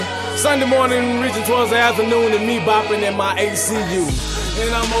Sunday morning, reaching towards the afternoon, and me bopping in my ACU.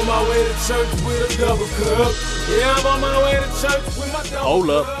 And I'm on my way to church with a double cup. Yeah, I'm on my way to church with my double cup. Hold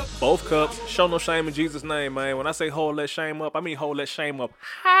up, both cups. Show no shame in Jesus' name, man. When I say hold that shame up, I mean hold that shame up.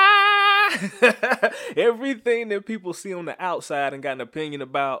 Everything that people see on the outside and got an opinion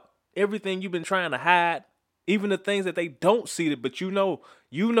about, everything you've been trying to hide, even the things that they don't see, but you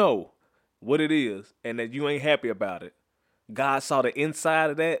know what it is, and that you ain't happy about it. God saw the inside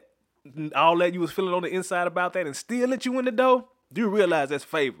of that, all that you was feeling on the inside about that, and still let you in the door. Do you realize that's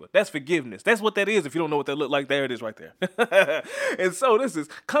favor? That's forgiveness. That's what that is. If you don't know what that look like, there it is right there. And so this is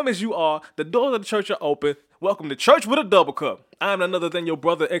Come As You Are. The doors of the church are open. Welcome to Church with a Double Cup. I'm none other than your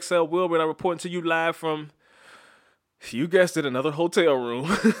brother, Xel Wilbur, and I'm reporting to you live from, you guessed it, another hotel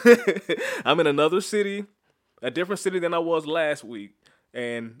room. I'm in another city, a different city than I was last week.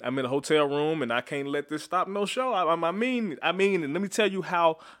 And I'm in a hotel room, and I can't let this stop no show. I mean, and let me tell you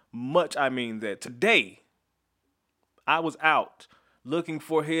how much I mean that. Today, I was out looking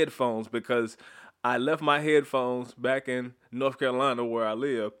for headphones because I left my headphones back in North Carolina where I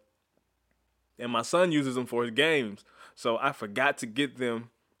live, and my son uses them for his games. So I forgot to get them.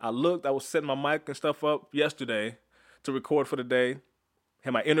 I was setting my mic and stuff up yesterday to record for the day.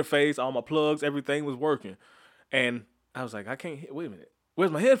 Had my interface, all my plugs, everything was working. And I was like, wait a minute,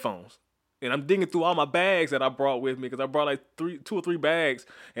 where's my headphones? And I'm digging through all my bags that I brought with me because I brought like 2 or 3 bags,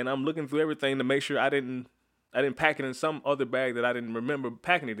 and I'm looking through everything to make sure I didn't pack it in some other bag that I didn't remember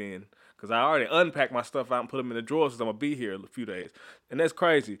packing it in, because I already unpacked my stuff out and put them in the drawers because I'm going to be here a few days. And that's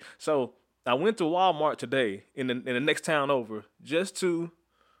crazy. So I went to Walmart today in the next town over just to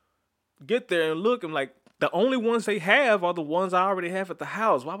get there and look. I'm like, the only ones they have are the ones I already have at the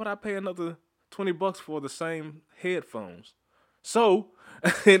house. Why would I pay another $20 for the same headphones? So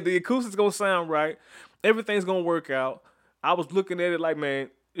the acoustics going to sound right. Everything's going to work out. I was looking at it like,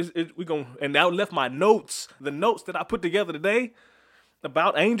 man, and I left my notes, the notes that I put together today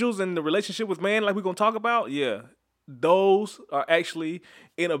about angels and the relationship with man, like we're going to talk about. Yeah, those are actually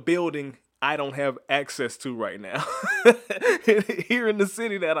in a building I don't have access to right now. Here in the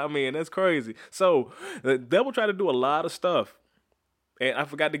city that I'm in. That's crazy. So the devil tried to do a lot of stuff, and I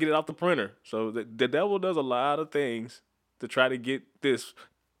forgot to get it off the printer. So the devil does a lot of things to try to get this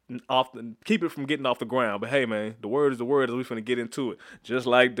keep it from getting off the ground. But hey, man, the word is the word, as we finna get into it. Just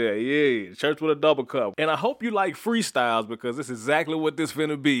like that. Yeah, Church with a Double Cup. And I hope you like freestyles, because this is exactly what this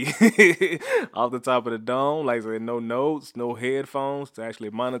finna be. Off the top of the dome, like I said, no notes, no headphones to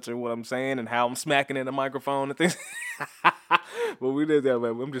actually monitor what I'm saying and how I'm smacking in the microphone and things. But we did that,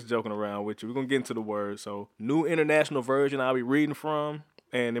 man. I'm just joking around with you. We're gonna get into the word. So, New International Version I'll be reading from,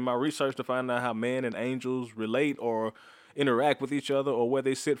 and in my research to find out how man and angels relate or interact with each other, or where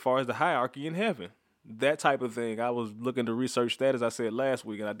they sit far as the hierarchy in heaven. That type of thing. I was looking to research that, as I said last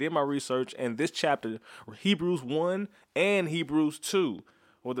week, and I did my research, and this chapter, Hebrews 1 and Hebrews 2,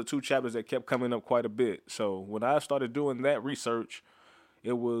 were the 2 chapters that kept coming up quite a bit. So when I started doing that research,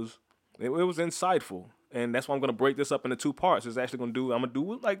 it was insightful, and that's why I'm going to break this up into 2 parts. I'm going to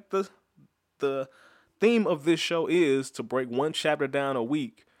do like the theme of this show is to break 1 chapter down a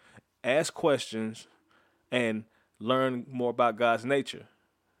week, ask questions, and learn more about God's nature.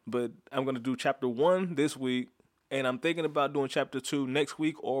 But I'm going to do chapter 1 this week, and I'm thinking about doing chapter 2 next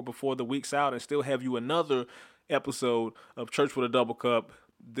week or before the week's out, and still have you another episode of Church with a Double Cup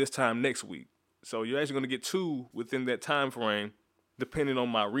this time next week. So you're actually going to get 2 within that time frame, depending on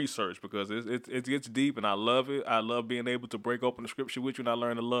my research, because it gets deep, and I love it. I love being able to break open the scripture with you, and I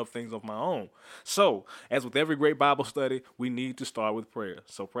learn to love things of my own. So, as with every great Bible study, we need to start with prayer.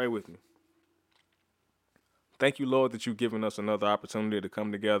 So pray with me. Thank you, Lord, that you've given us another opportunity to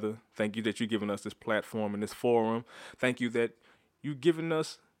come together. Thank you that you've given us this platform and this forum. Thank you that you've given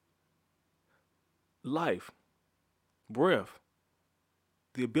us life, breath,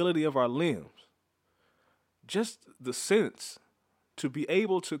 the ability of our limbs, just the sense to be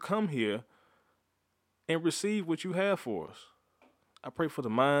able to come here and receive what you have for us. I pray for the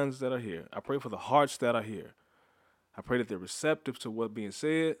minds that are here. I pray for the hearts that are here. I pray that they're receptive to what's being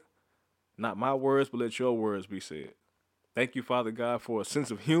said. Not my words, but let your words be said. Thank you, Father God, for a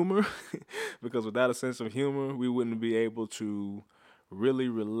sense of humor, because without a sense of humor, we wouldn't be able to really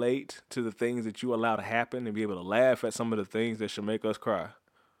relate to the things that you allow to happen, and be able to laugh at some of the things that should make us cry,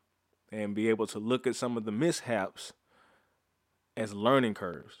 and be able to look at some of the mishaps as learning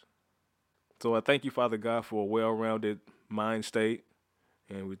curves. So I thank you, Father God, for a well-rounded mind state.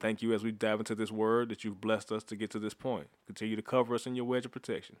 And we thank you as we dive into this word that you've blessed us to get to this point. Continue to cover us in your wedge of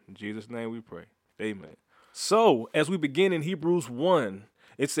protection. In Jesus' name we pray. Amen. So, as we begin in Hebrews 1,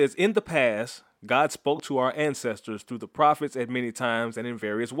 It says, in the past, God spoke to our ancestors through the prophets at many times and in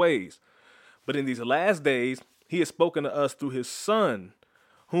various ways. But in these last days, he has spoken to us through his Son,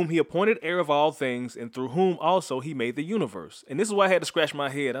 whom he appointed heir of all things, and through whom also he made the universe. And this is why I had to scratch my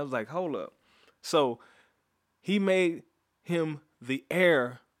head. I was like, hold up. So he made him the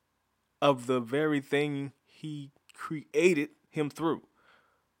heir of the very thing he created him through.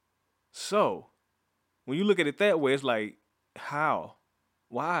 So when you look at it that way, it's like, how?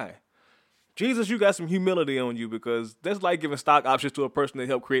 Why? Jesus, you got some humility on you, because that's like giving stock options to a person that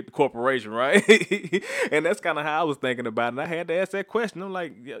helped create the corporation, right? And that's kind of how I was thinking about it. And I had to ask that question. I'm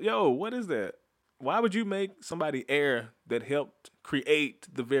like, yo, what is that? Why would you make somebody heir that helped create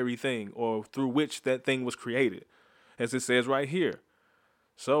the very thing, or through which that thing was created, as it says right here?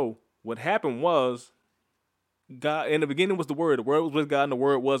 So what happened was, God, in the beginning was the Word was with God, and the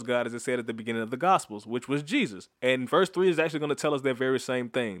Word was God, as it said at the beginning of the Gospels, which was Jesus. And verse 3 is actually going to tell us that very same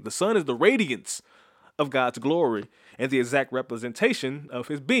thing. The Son is the radiance of God's glory and the exact representation of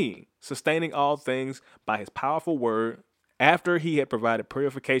his being, sustaining all things by his powerful word. After he had provided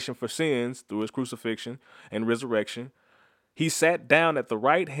purification for sins through his crucifixion and resurrection, he sat down at the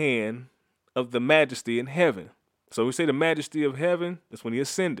right hand of the majesty in heaven. So we say the majesty of heaven is when he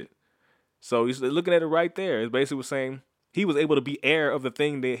ascended. So he's looking at it right there. It's basically saying he was able to be heir of the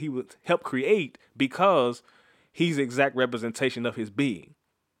thing that he would help create, because he's the exact representation of his being.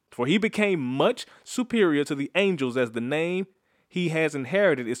 For he became much superior to the angels, as the name he has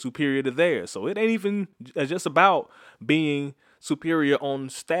inherited is superior to theirs. So it ain't even just about being superior on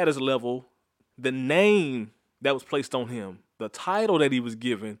status level. The name that was placed on him, the title that he was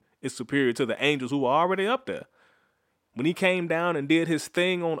given, is superior to the angels who were already up there. When he came down and did his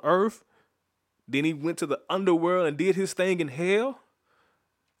thing on earth, then he went to the underworld and did his thing in hell,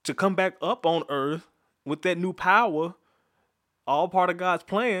 to come back up on earth with that new power, all part of God's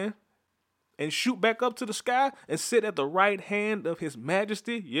plan, and shoot back up to the sky and sit at the right hand of his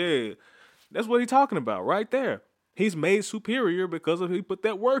majesty. Yeah, that's what he's talking about right there. He's made superior because he put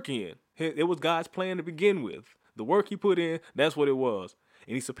that work in. It was God's plan to begin with. The work he put in, that's what it was.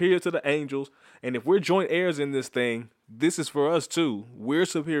 And he's superior to the angels. And if we're joint heirs in this thing, this is for us too. We're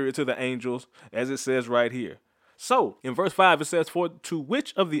superior to the angels, as it says right here. So in verse 5, it says, for to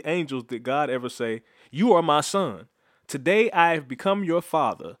which of the angels did God ever say, you are my son? Today I have become your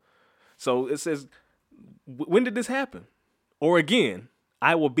father. So it says, when did this happen? Or again,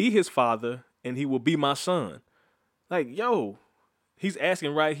 I will be his father and he will be my son. Like, yo, he's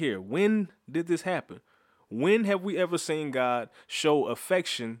asking right here, when did this happen? When have we ever seen God show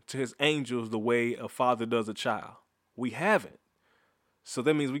affection to his angels the way a father does a child? We haven't. So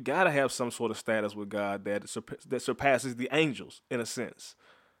that means we got to have some sort of status with God that surpasses the angels, in a sense.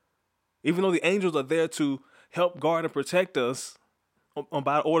 Even though the angels are there to help guard and protect us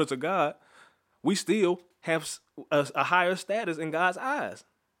by orders of God, we still have a higher status in God's eyes.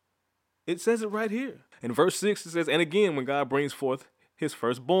 It says it right here. In verse 6, it says, and again, when God brings forth his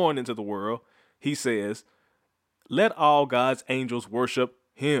firstborn into the world, he says, let all God's angels worship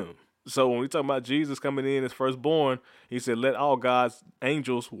him. So when we talk about Jesus coming in as firstborn, he said, let all God's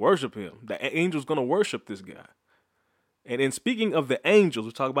angels worship him. The angel's going to worship this guy. And in speaking of the angels,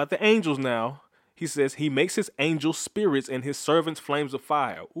 we talk about the angels now. He says he makes his angels spirits and his servants flames of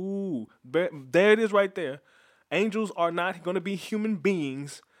fire. Ooh, there it is right there. Angels are not going to be human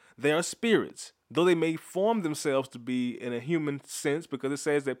beings. They are spirits, though they may form themselves to be in a human sense, because it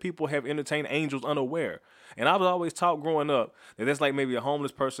says that people have entertained angels unaware. And I was always taught growing up that that's like maybe a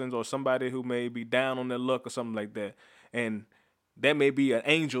homeless person or somebody who may be down on their luck or something like that. And that may be an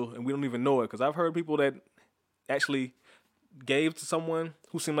angel and we don't even know it, because I've heard people that actually gave to someone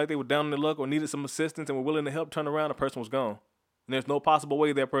who seemed like they were down on their luck or needed some assistance and were willing to help turn around, the person was gone. And there's no possible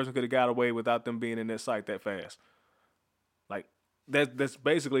way that person could have got away without them being in their sight that fast. Like, that's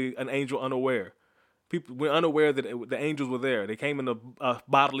basically an angel unaware. People were unaware that the angels were there. They came in a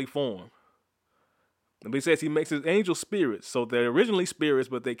bodily form. And he says he makes his angel spirits. So they're originally spirits,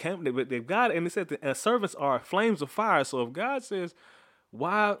 but they've got, and it said the servants are flames of fire. So if God says,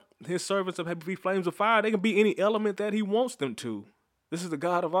 why his servants have to be flames of fire, they can be any element that he wants them to. This is the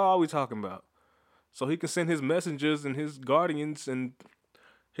God of all we're talking about. So he can send his messengers and his guardians and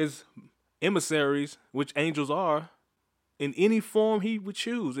his emissaries, which angels are, in any form he would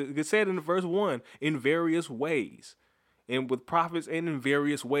choose. It said in verse 1, in various ways. And with prophets and in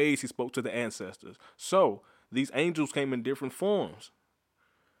various ways he spoke to the ancestors. So these angels came in different forms.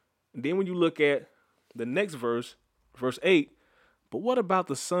 And then when you look at the next verse, verse 8, but what about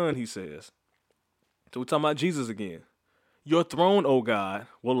the Son, he says. So we're talking about Jesus again. Your throne, O God,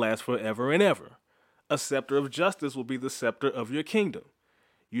 will last forever and ever. A scepter of justice will be the scepter of your kingdom.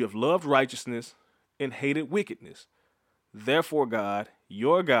 You have loved righteousness and hated wickedness. Therefore, God,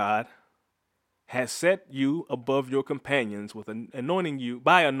 your God, has set you above your companions with anointing you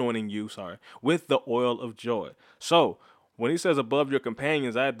with the oil of joy. So when he says above your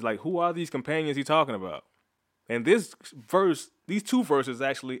companions, I had to, like, who are these companions he talking about? And this verse, these two verses,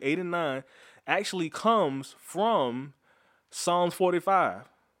 actually 8 and 9, actually comes from Psalms 45.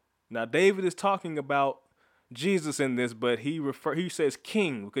 Now David is talking about Jesus in this, but he says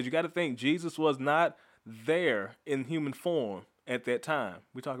king, because you got to think Jesus was not there in human form at that time.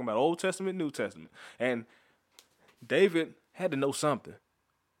 We're talking about Old Testament, New Testament. And David had to know something,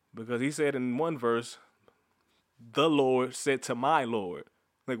 because he said in one verse, the Lord said to my Lord.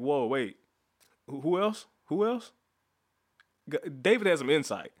 Like, whoa, wait, who else? Who else? David has some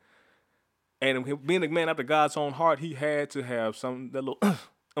insight. And being a man after God's own heart, he had to have something that little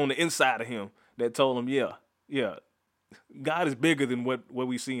on the inside of him that told him, yeah, God is bigger than what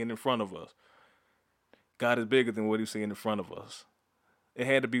we see in front of us. God is bigger than what he's seeing in front of us. It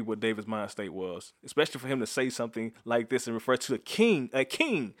had to be what David's mind state was, especially for him to say something like this and refer to a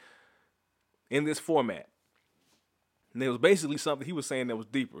king in this format. And it was basically something he was saying that was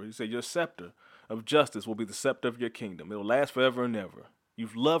deeper. He said, your scepter of justice will be the scepter of your kingdom. It will last forever and ever.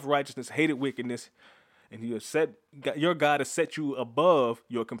 You've loved righteousness, hated wickedness, and your God has set you above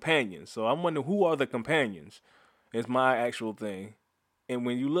your companions. So I'm wondering, who are the companions? Is my actual thing. And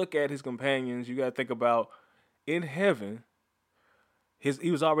when you look at his companions, you got to think about in heaven,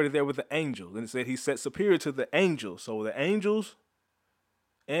 he was already there with the angels. And it said he set superior to the angels. So the angels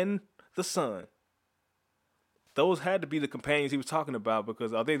and the Son, those had to be the companions he was talking about,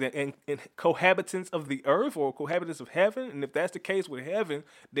 because are they the cohabitants of the earth or cohabitants of heaven? And if that's the case with heaven,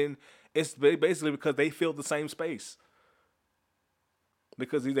 then it's basically because they fill the same space.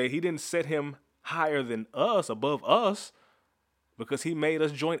 Because he didn't set him higher than us, above us, because he made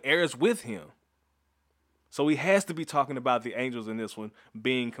us joint heirs with him. So he has to be talking about the angels in this one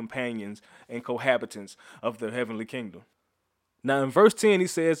being companions and cohabitants of the heavenly kingdom. Now in verse 10,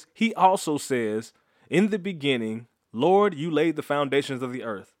 he also says, in the beginning, Lord, you laid the foundations of the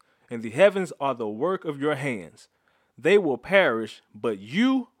earth, and the heavens are the work of your hands. They will perish, but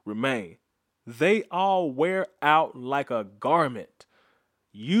you remain. They all wear out like a garment.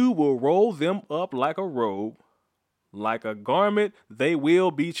 You will roll them up like a robe. Like a garment, they will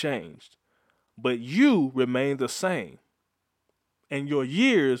be changed. But you remain the same, and your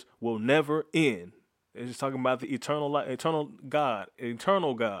years will never end. It's just talking about the eternal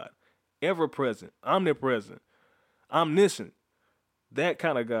God, ever present, omnipresent, omniscient, that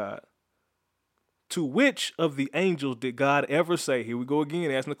kind of God. To which of the angels did God ever say? Here we go again,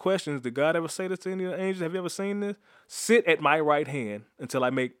 asking the questions. Did God ever say this to any of the angels? Have you ever seen this? Sit at my right hand until I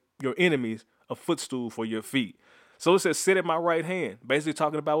make your enemies a footstool for your feet. So it says, sit at my right hand. Basically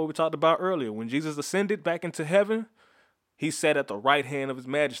talking about what we talked about earlier. When Jesus ascended back into heaven, he sat at the right hand of his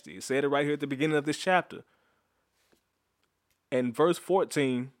majesty. It said it right here at the beginning of this chapter. And verse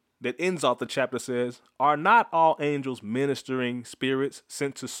 14 that ends off the chapter says, are not all angels ministering spirits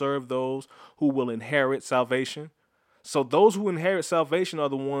sent to serve those who will inherit salvation? So those who inherit salvation are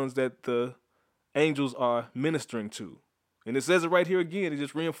the ones that the angels are ministering to. And it says it right here again. It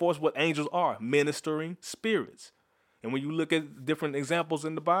just reinforces what angels are, ministering spirits. And when you look at different examples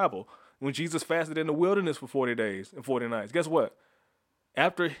in the Bible, when Jesus fasted in the wilderness for 40 days and 40 nights, guess what?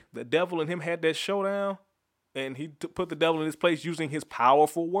 After the devil and him had that showdown, and he put the devil in his place using his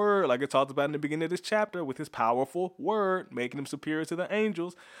powerful word, like it talked about in the beginning of this chapter, with his powerful word, making him superior to the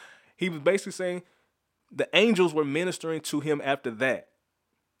angels. He was basically saying the angels were ministering to him after that.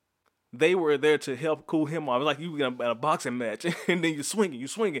 They were there to help cool him off. It was like you at a boxing match, and then you're swinging.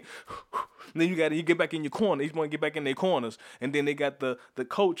 And then you get back in your corner. Each one get back in their corners, and then they got the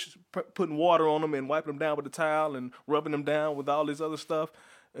coach putting water on them and wiping them down with a towel and rubbing them down with all this other stuff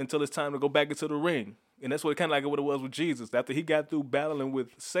until it's time to go back into the ring. And that's what kind of like what it was with Jesus. After he got through battling with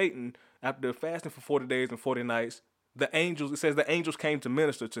Satan, after fasting for 40 days and 40 nights, it says the angels came to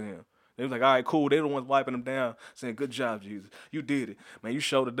minister to him. They was like, all right, cool. They the ones wiping him down, saying, good job, Jesus. You did it. Man, you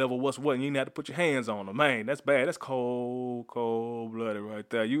showed the devil what's what, and you didn't have to put your hands on him. Man, that's bad. That's cold-blooded right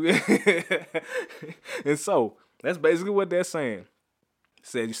there. And so, that's basically what they're saying. It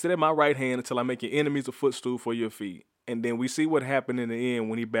said, you sit at my right hand until I make your enemies a footstool for your feet. And then we see what happened in the end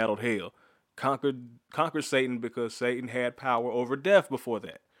when he battled hell. Conquered Satan because Satan had power over death before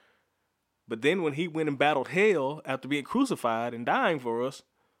that. But then when he went and battled hell after being crucified and dying for us,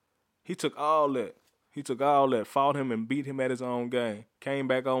 he took all that, fought him and beat him at his own game. Came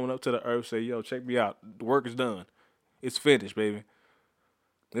back on up to the earth, said, yo, check me out. The work is done. It's finished, baby.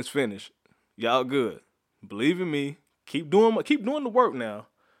 It's finished. Y'all good. Believe in me. Keep doing the work now.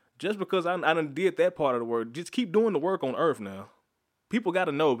 Just because I done did that part of the work, just keep doing the work on earth now. People got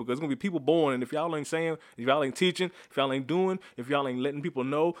to know, because there's going to be people born, and if y'all ain't saying, if y'all ain't teaching, if y'all ain't doing, if y'all ain't letting people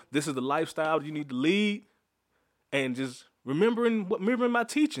know this is the lifestyle you need to lead, and just remembering my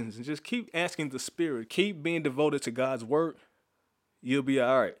teachings, and just keep asking the Spirit, keep being devoted to God's word, you'll be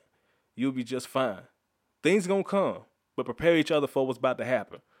all right. You'll be just fine. Things going to come, but prepare each other for what's about to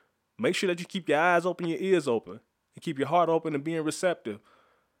happen. Make sure that you keep your eyes open, your ears open, and keep your heart open and being receptive.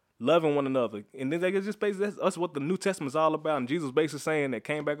 Loving one another. And then they just basically, that's what the New Testament is all about. And Jesus basically saying that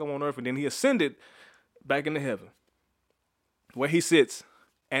came back up on earth and then he ascended back into heaven, where he sits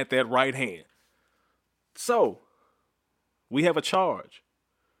at that right hand. So, we have a charge.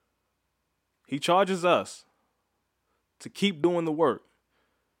 He charges us to keep doing the work,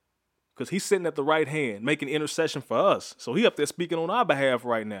 because he's sitting at the right hand making intercession for us. So he up there speaking on our behalf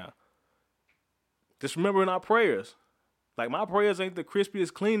right now. Just remember in our prayers. Like, my prayers ain't the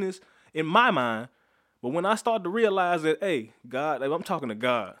crispiest, cleanest in my mind. But when I start to realize that, hey, God, like, I'm talking to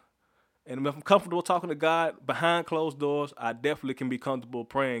God. And if I'm comfortable talking to God behind closed doors, I definitely can be comfortable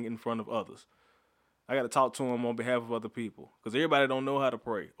praying in front of others. I got to talk to him on behalf of other people, because everybody don't know how to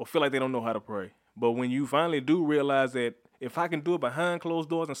pray or feel like they don't know how to pray. But when you finally do realize that if I can do it behind closed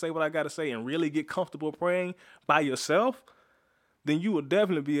doors and say what I got to say and really get comfortable praying by yourself, then you will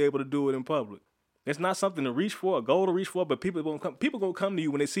definitely be able to do it in public. It's not something to reach for, a goal to reach for, but people gonna come to you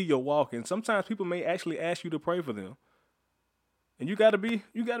when they see your walk, and sometimes people may actually ask you to pray for them. And you gotta be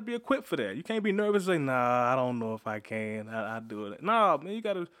equipped for that. You can't be nervous and say, nah, I don't know if I can. I do it. Nah, man, you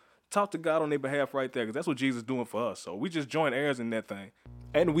gotta talk to God on their behalf right there, because that's what Jesus is doing for us. So we just join heirs in that thing.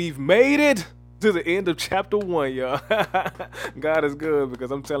 And we've made it to the end of chapter 1, y'all. God is good,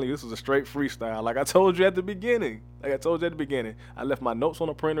 because I'm telling you, this was a straight freestyle. Like I told you at the beginning. I left my notes on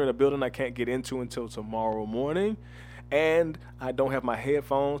the printer in a building I can't get into until tomorrow morning. And I don't have my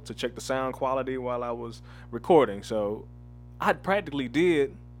headphones to check the sound quality while I was recording. So I practically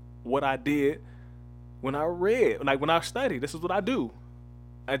did what I did when I read, like when I studied. This is what I do.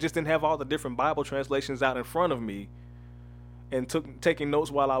 I just didn't have all the different Bible translations out in front of me and taking notes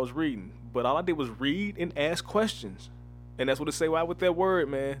while I was reading. But all I did was read and ask questions. And that's what it say with that word,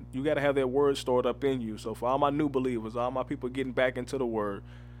 man. You got to have that word stored up in you. So for all my new believers, all my people getting back into the word,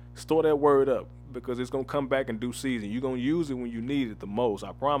 store that word up, because it's going to come back in due season. You're going to use it when you need it the most,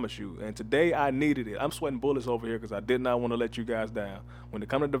 I promise you. And today I needed it. I'm sweating bullets over here because I did not want to let you guys down. When it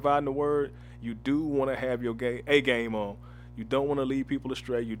comes to dividing the word, you do want to have your A game on. You don't want to lead people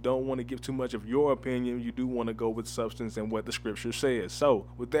astray. You don't want to give too much of your opinion. You do want to go with substance and what the scripture says. So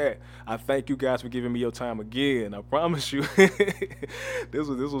with that, I thank you guys for giving me your time again. I promise you, this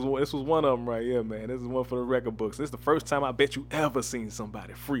was one of them right here, man. This is one for the record books. This is the first time I bet you ever seen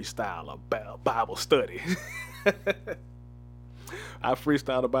somebody freestyle a Bible study. I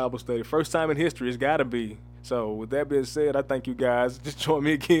freestyled a Bible study. First time in history, it's got to be. So with that being said, I thank you guys. Just join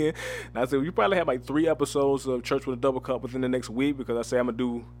me again. And I said, you probably have like 3 episodes of Church with a Double Cup within the next week, because I say I'm going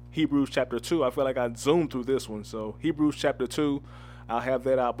to do Hebrews chapter 2. I feel like I zoomed through this one. So Hebrews chapter 2, I'll have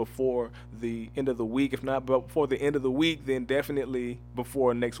that out before the end of the week. If not before the end of the week, then definitely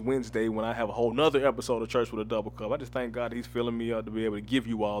before next Wednesday, when I have a whole nother episode of Church with a Double Cup. I just thank God he's filling me up to be able to give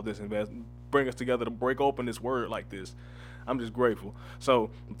you all this and bring us together to break open this word like this. I'm just grateful. So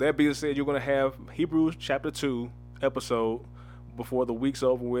with that being said, you're going to have Hebrews chapter 2 episode before the week's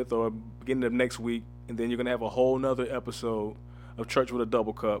over with, or beginning of next week. And then you're going to have a whole nother episode of Church with a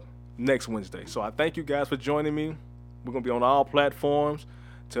Double Cup next Wednesday. So I thank you guys for joining me. We're going to be on all platforms.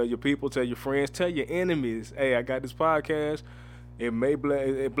 Tell your people, tell your friends, tell your enemies, hey, I got this podcast.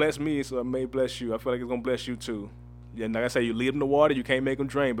 It bless me, so it may bless you. I feel like it's going to bless you too. Yeah, like I say, you lead them to water, you can't make them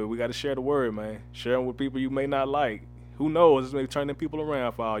drink, but we got to share the word, man. Share them with people you may not like. Who knows? This may turn them people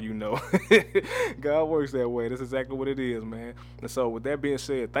around for all you know. God works that way. That's exactly what it is, man. And so with that being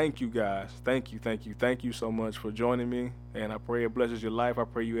said, thank you guys. Thank you so much for joining me. And I pray it blesses your life. I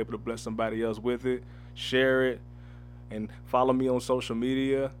pray you're able to bless somebody else with it. Share it. And follow me on social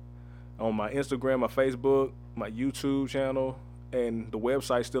media, on my Instagram, my Facebook, my YouTube channel. And the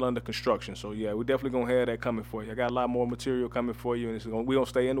website's still under construction. So, yeah, we're definitely going to have that coming for you. I got a lot more material coming for you. And we're going to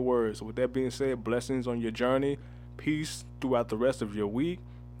stay in the word. So with that being said, blessings on your journey. Peace throughout the rest of your week.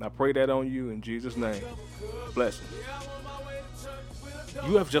 I pray that on you in Jesus' name. Blessings.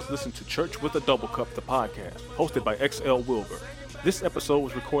 You have just listened to Church with a Double Cup, the podcast, hosted by Xel Wilbur. This episode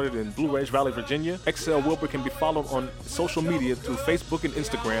was recorded in Blue Ridge Valley, Virginia. Xel Wilbur can be followed on social media through Facebook and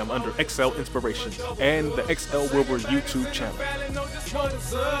Instagram under Xel Inspiration and the Xel Wilbur YouTube channel.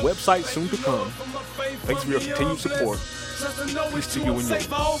 Website soon to come. Thanks for your continued support. Trust to know it's Stick it true. when I'm you-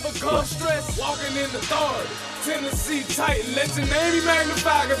 safe, I overcome stress. Walking in authority. Tennessee Titan. Let your name be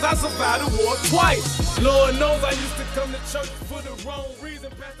magnified, cause I survived the war twice. Lord knows I used to come to church for the wrong reason.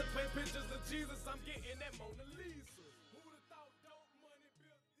 Pastor paint pictures